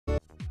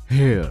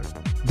Here,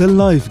 the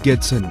life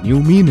gets a new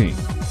meaning.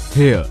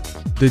 Here,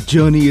 the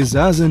journey is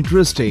as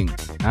interesting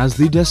as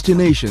the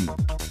destination.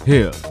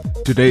 Here,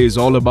 today is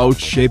all about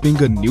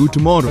shaping a new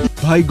tomorrow.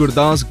 Bhai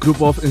Gurdas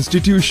Group of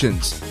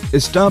Institutions,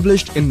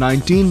 established in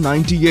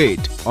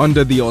 1998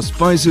 under the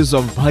auspices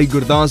of Bhai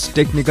Gurdas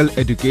Technical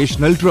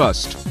Educational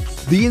Trust.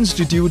 The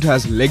institute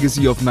has a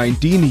legacy of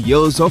 19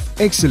 years of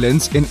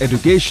excellence in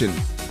education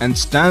and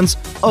stands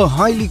a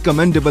highly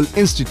commendable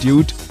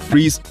institute,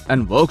 degrees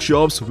and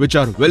workshops which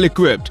are well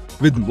equipped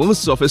with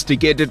most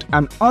sophisticated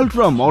and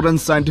ultra-modern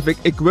scientific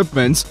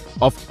equipments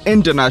of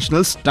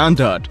international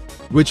standard,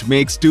 which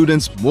makes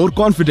students more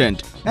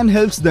confident and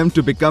helps them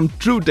to become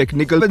true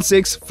technical.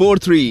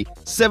 7643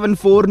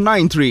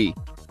 7493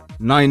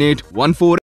 9814